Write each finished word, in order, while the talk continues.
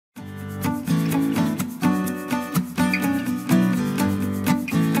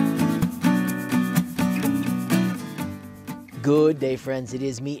Good day, friends. It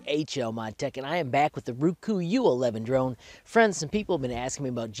is me, HLModtech, and I am back with the Ruko U11 drone. Friends, some people have been asking me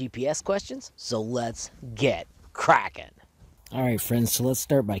about GPS questions, so let's get cracking. All right, friends, so let's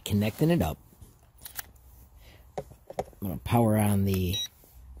start by connecting it up. I'm going to power on the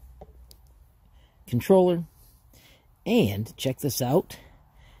controller, and check this out.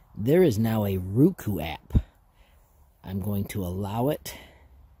 There is now a Ruko app. I'm going to allow it,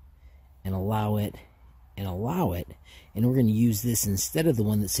 and allow it, and allow it, and we're going to use this instead of the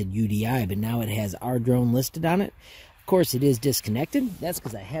one that said UDI, but now it has our drone listed on it. Of course, it is disconnected. That's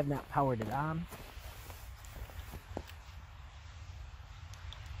because I have not powered it on.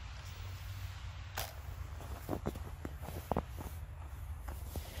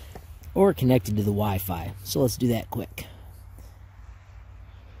 Or connected to the Wi-Fi. So let's do that quick.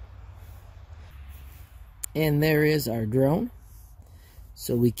 And there is our drone.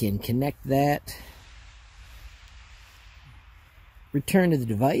 So we can connect that. Return to the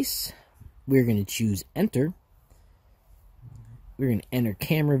device. We're going to choose enter. We're going to enter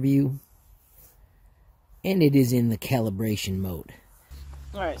camera view. And it is in the calibration mode.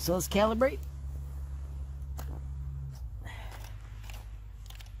 Alright, so let's calibrate.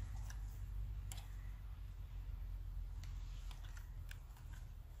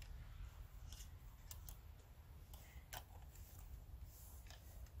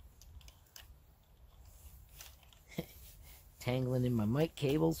 Tangling in my mic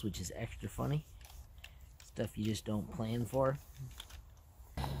cables, which is extra funny. Stuff you just don't plan for.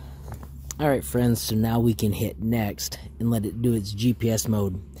 Alright, friends, so now we can hit next and let it do its GPS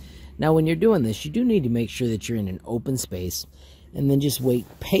mode. Now when you're doing this, you do need to make sure that you're in an open space, and then just wait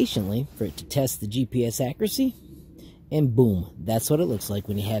patiently for it to test the GPS accuracy, and boom, that's what it looks like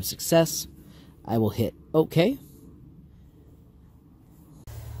when you have success. I will hit OK.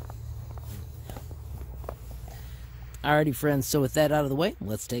 Alrighty, friends, so with that out of the way,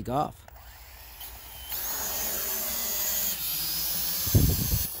 let's take off.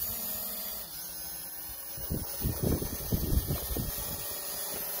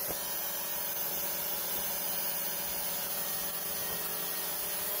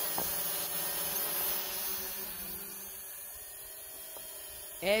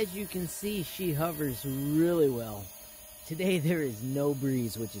 As you can see, she hovers really well. Today there is no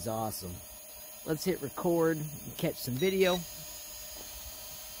breeze, which is awesome. Let's hit record, and catch some video,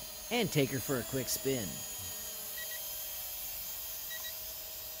 and take her for a quick spin.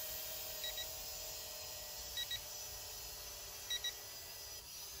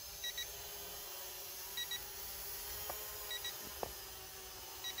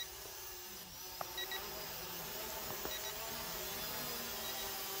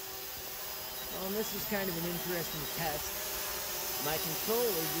 Well, and this is kind of an interesting test. My controller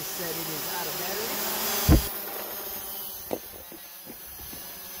just said it is out of battery.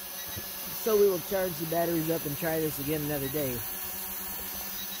 So we will charge the batteries up and try this again another day.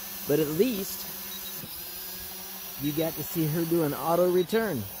 But at least you got to see her do an auto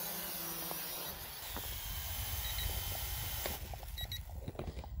return.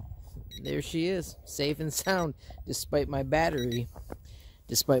 There she is, safe and sound, despite my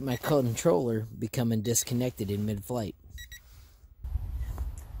controller becoming disconnected in mid-flight.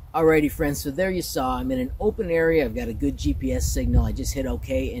 Alrighty, friends, so there you saw, I'm in an open area, I've got a good GPS signal, I just hit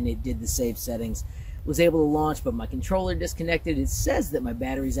OK and it did the save settings. Was able to launch, but my controller disconnected. It says that my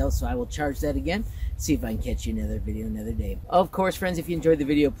battery's out, so I will charge that again, see if I can catch you another video another day. Of course, friends, if you enjoyed the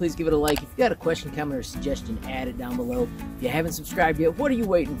video, please give it a like. If you've got a question, comment, or suggestion, add it down below. If you haven't subscribed yet, what are you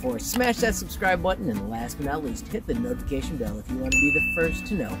waiting for? Smash that subscribe button, and last but not least, hit the notification bell if you want to be the first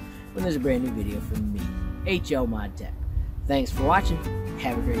to know when there's a brand new video from me, HLModtech. Thanks for watching.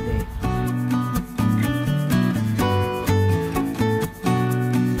 Have a great day.